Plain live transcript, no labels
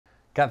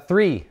Got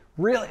three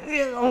really,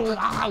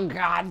 oh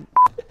God.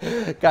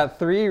 Got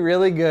three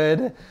really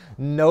good,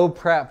 no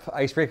prep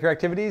icebreaker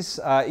activities.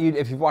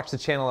 If you've watched the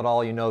channel at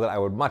all, you know that I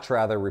would much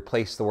rather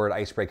replace the word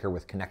icebreaker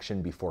with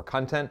connection before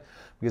content,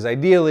 because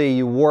ideally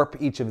you warp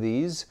each of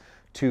these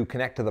to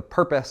connect to the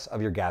purpose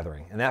of your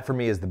gathering. And that for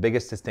me is the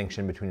biggest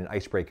distinction between an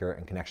icebreaker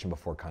and connection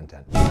before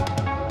content.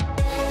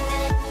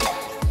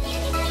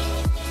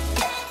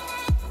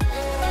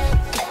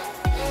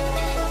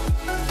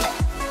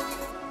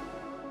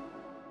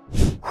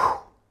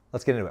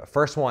 Let's get into it.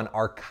 First one,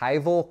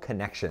 archival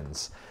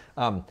connections.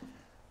 This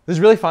is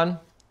really fun.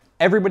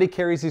 Everybody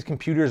carries these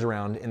computers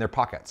around in their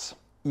pockets,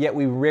 yet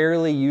we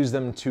rarely use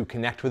them to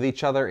connect with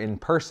each other in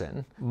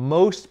person.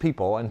 Most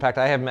people, in fact,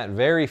 I have met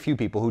very few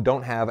people who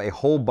don't have a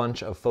whole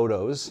bunch of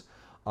photos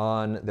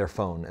on their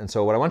phone. And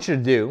so what I want you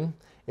to do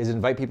is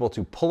invite people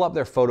to pull up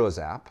their Photos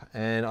app.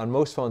 And on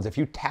most phones, if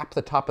you tap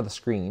the top of the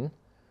screen,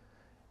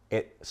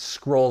 it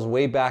scrolls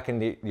way back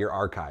into your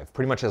archive,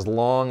 pretty much as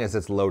long as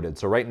it's loaded.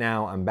 So right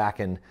now I'm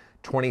back in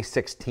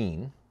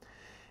 2016.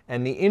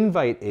 And the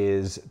invite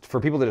is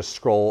for people to just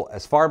scroll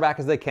as far back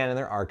as they can in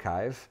their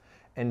archive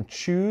and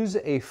choose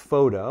a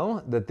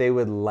photo that they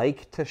would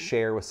like to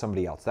share with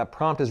somebody else. That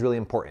prompt is really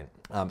important.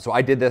 So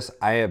I did this.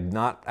 I have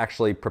not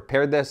actually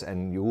prepared this,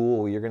 and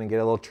you're gonna get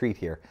a little treat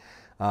here.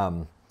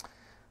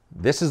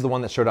 This is the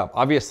one that showed up.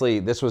 Obviously,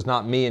 this was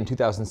not me in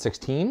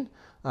 2016.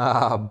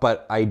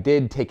 But I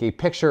did take a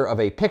picture of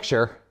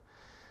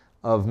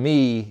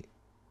me,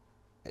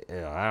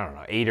 I don't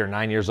know, 8 or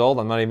 9 years old,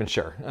 I'm not even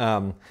sure.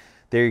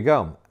 There you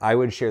go. I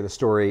would share the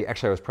story,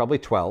 actually I was probably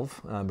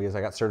 12 because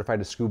I got certified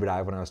to scuba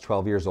dive when I was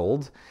 12 years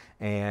old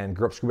and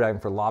grew up scuba diving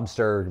for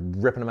lobster,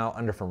 ripping them out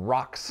under from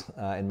rocks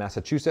in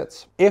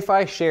Massachusetts. If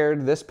I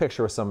shared this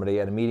picture with somebody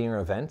at a meeting or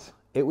event,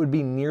 it would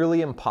be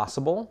nearly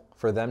impossible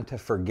for them to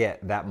forget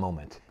that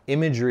moment.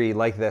 Imagery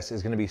like this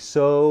is gonna be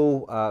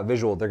so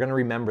visual, they're gonna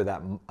remember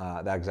that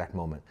exact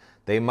moment.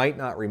 They might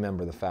not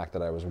remember the fact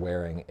that I was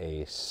wearing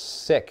a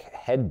sick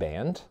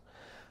headband,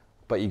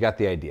 but you got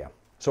the idea.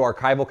 So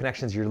archival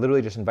connections, you're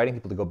literally just inviting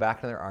people to go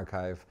back in their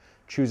archive,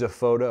 choose a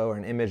photo or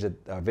an image,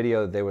 a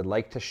video that they would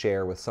like to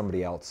share with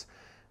somebody else,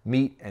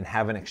 meet and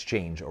have an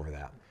exchange over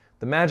that.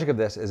 The magic of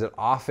this is it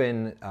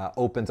often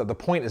opens up, the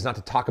point is not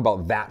to talk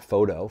about that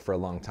photo for a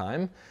long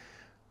time.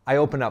 I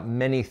open up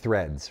many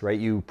threads, right?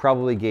 You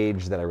probably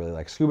gauge that I really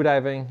like scuba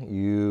diving.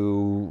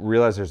 You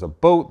realize there's a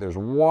boat, there's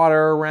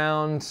water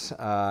around.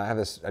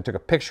 I took a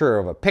picture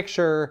of a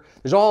picture.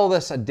 There's all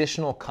this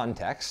additional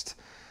context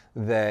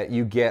that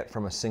you get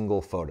from a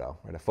single photo,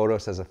 right? A photo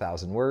says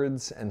 1,000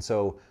 words. And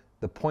so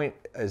the point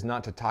is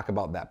not to talk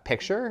about that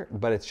picture,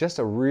 but it's just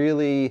a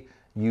really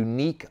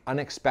unique,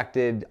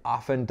 unexpected,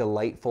 often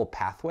delightful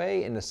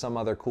pathway into some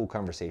other cool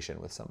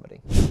conversation with somebody.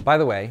 By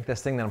the way,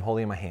 this thing that I'm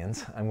holding in my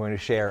hands, I'm going to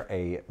share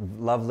a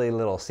lovely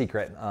little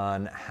secret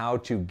on how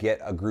to get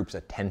a group's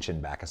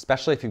attention back,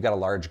 especially if you've got a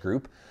large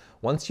group.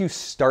 Once you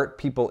start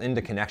people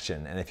into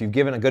connection, and if you've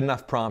given a good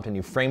enough prompt and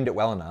you've framed it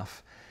well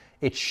enough,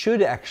 it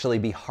should actually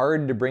be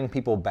hard to bring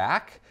people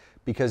back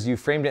because you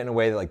framed it in a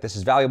way that like this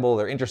is valuable,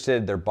 they're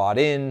interested, they're bought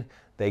in,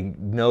 they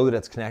know that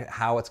it's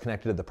how it's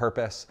connected to the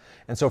purpose.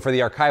 And so for the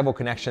archival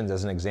connections,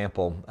 as an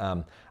example,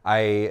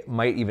 I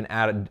might even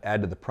add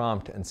to the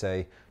prompt and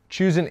say,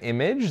 choose an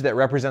image that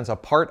represents a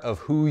part of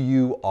who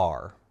you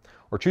are,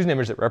 or choose an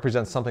image that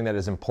represents something that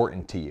is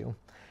important to you.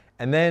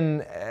 And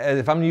then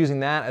if I'm using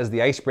that as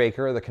the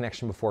icebreaker or the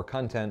connection before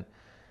content,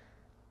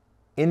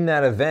 in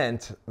that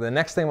event, the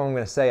next thing I'm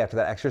going to say after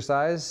that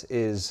exercise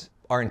is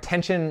our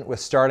intention with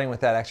starting with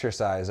that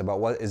exercise about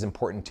what is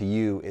important to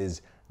you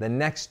is the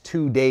next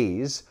 2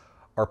 days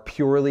are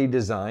purely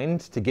designed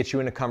to get you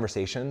into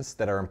conversations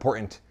that are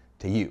important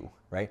to you,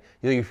 right?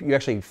 You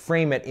actually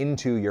frame it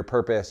into your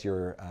purpose,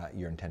 your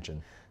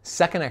intention.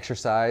 Second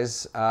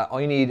exercise, all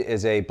you need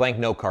is a blank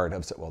note card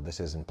of, well, this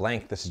isn't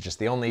blank, this is just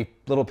the only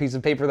little piece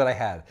of paper that I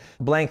had.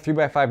 Blank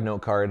 3x5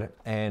 note card,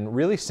 and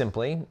really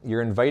simply,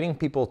 you're inviting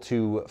people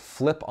to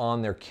flip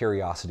on their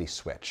curiosity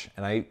switch.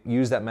 And I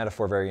use that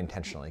metaphor very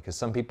intentionally, because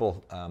some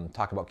people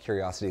talk about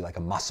curiosity like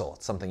a muscle.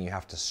 It's something you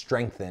have to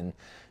strengthen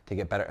to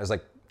get better. I was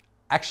like,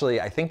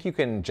 actually, I think you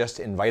can just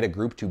invite a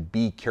group to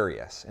be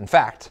curious. In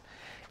fact,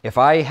 if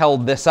I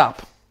held this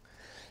up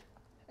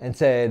and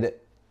said,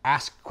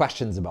 ask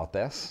questions about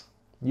this,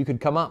 you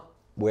could come up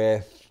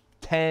with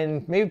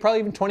 10, maybe probably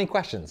even 20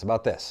 questions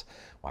about this.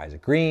 Why is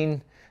it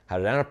green? How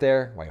did it end up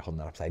there? Why are you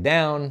holding it upside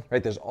down?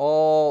 Right? There's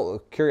all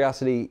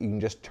curiosity. You can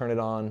just turn it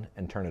on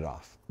and turn it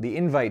off. The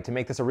invite to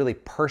make this a really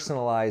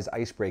personalized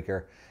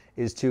icebreaker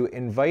is to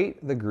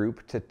invite the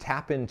group to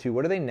tap into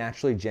what are they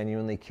naturally,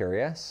 genuinely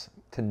curious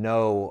to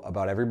know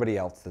about everybody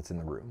else that's in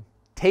the room.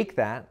 Take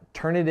that,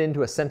 turn it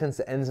into a sentence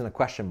that ends in a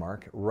question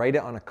mark, write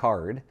it on a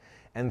card,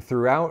 and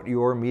throughout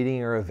your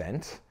meeting or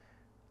event,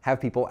 have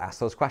people ask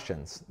those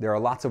questions. There are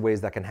lots of ways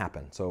that can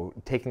happen. So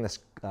taking this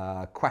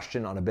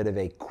question on a bit of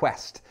a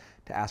quest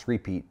to ask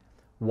repeat,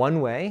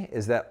 One way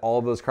is that all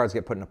of those cards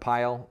get put in a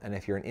pile, and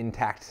if you're an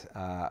intact,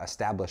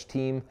 established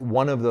team,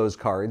 one of those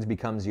cards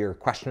becomes your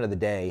question of the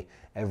day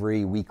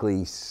every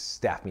weekly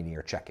staff meeting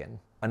or check-in.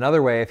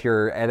 Another way, if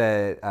you're at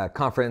a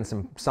conference,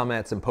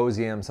 summit,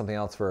 symposium, something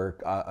else for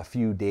a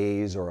few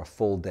days or a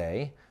full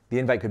day, the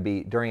invite could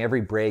be during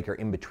every break or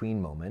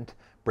in-between moment,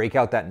 break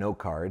out that note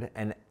card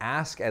and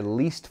ask at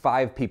least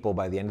 5 people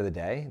by the end of the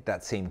day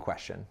that same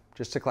question,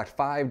 just to collect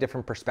 5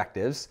 different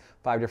perspectives,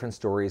 5 different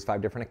stories,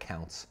 5 different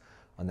accounts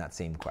on that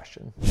same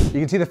question. You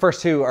can see the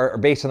first 2 are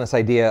based on this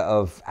idea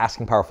of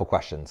asking powerful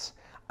questions.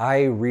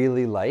 I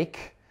really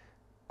like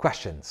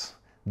questions.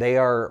 They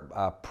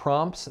are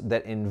prompts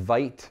that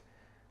invite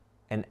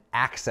and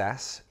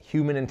access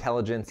human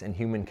intelligence and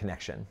human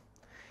connection.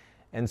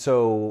 And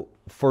so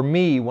for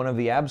me, one of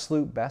the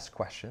absolute best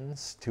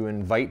questions to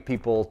invite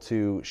people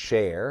to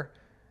share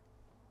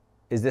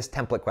is this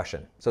template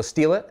question. So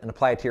steal it and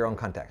apply it to your own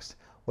context.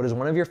 What is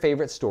one of your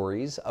favorite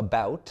stories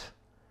about,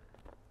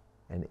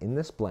 and in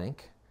this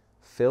blank,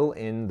 fill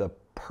in the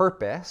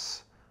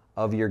purpose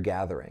of your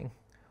gathering,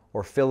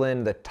 or fill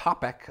in the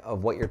topic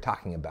of what you're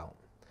talking about.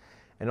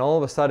 And all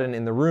of a sudden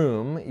in the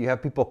room, you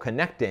have people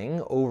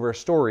connecting over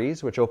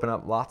stories, which open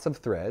up lots of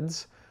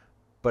threads,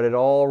 but it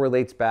all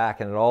relates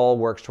back and it all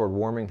works toward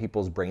warming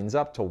people's brains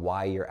up to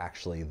why you're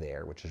actually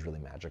there, which is really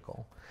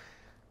magical.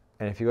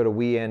 And if you go to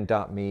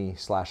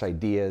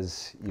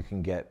weend.me/ideas, you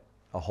can get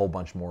a whole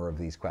bunch more of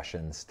these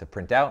questions to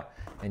print out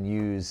and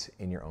use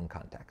in your own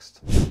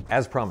context.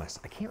 As promised,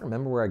 I can't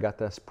remember where I got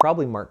this,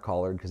 probably Mark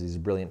Collard, because he's a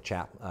brilliant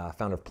chap,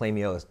 founder of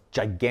Playmeo, this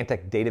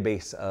gigantic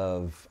database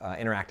of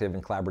interactive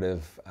and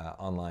collaborative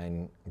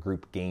online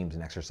group games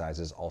and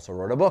exercises, also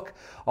wrote a book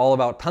all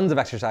about tons of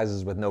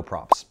exercises with no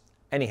props.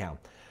 Anyhow,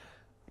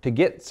 to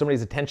get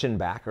somebody's attention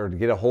back, or to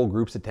get a whole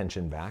group's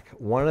attention back,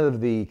 one of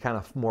the kind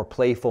of more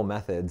playful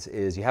methods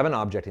is you have an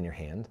object in your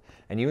hand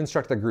and you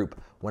instruct the group,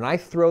 when I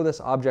throw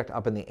this object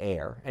up in the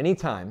air,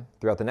 anytime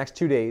throughout the next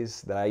 2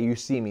 days that you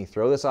see me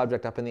throw this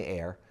object up in the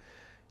air,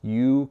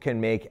 you can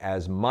make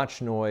as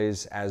much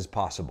noise as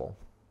possible.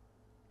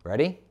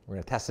 Ready? We're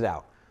gonna test it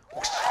out.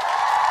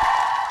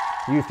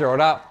 You throw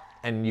it up,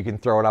 and you can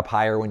throw it up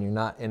higher when you're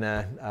not in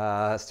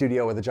a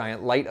studio with a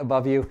giant light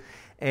above you.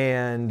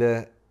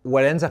 And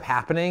what ends up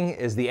happening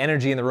is the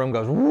energy in the room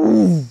goes,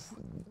 woo!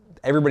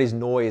 Everybody's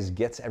noise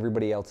gets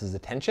everybody else's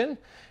attention,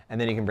 and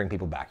then you can bring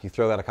people back. You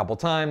throw that a couple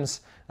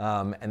times,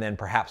 and then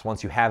perhaps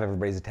once you have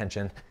everybody's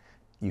attention,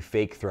 you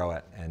fake throw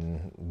it,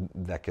 and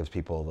that gives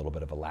people a little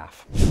bit of a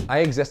laugh. I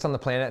exist on the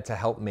planet to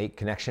help make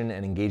connection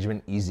and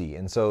engagement easy.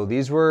 And so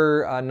these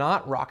were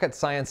not rocket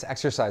science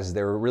exercises.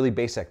 They were really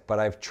basic, but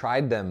I've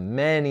tried them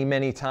many,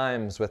 many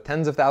times with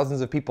tens of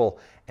thousands of people,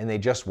 and they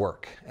just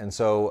work. And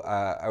so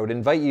I would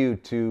invite you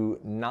to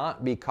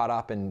not be caught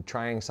up in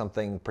trying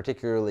something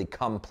particularly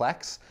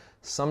complex.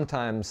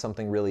 Sometimes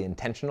something really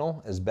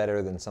intentional is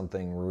better than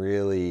something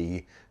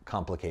really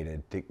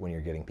complicated when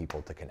you're getting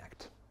people to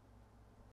connect.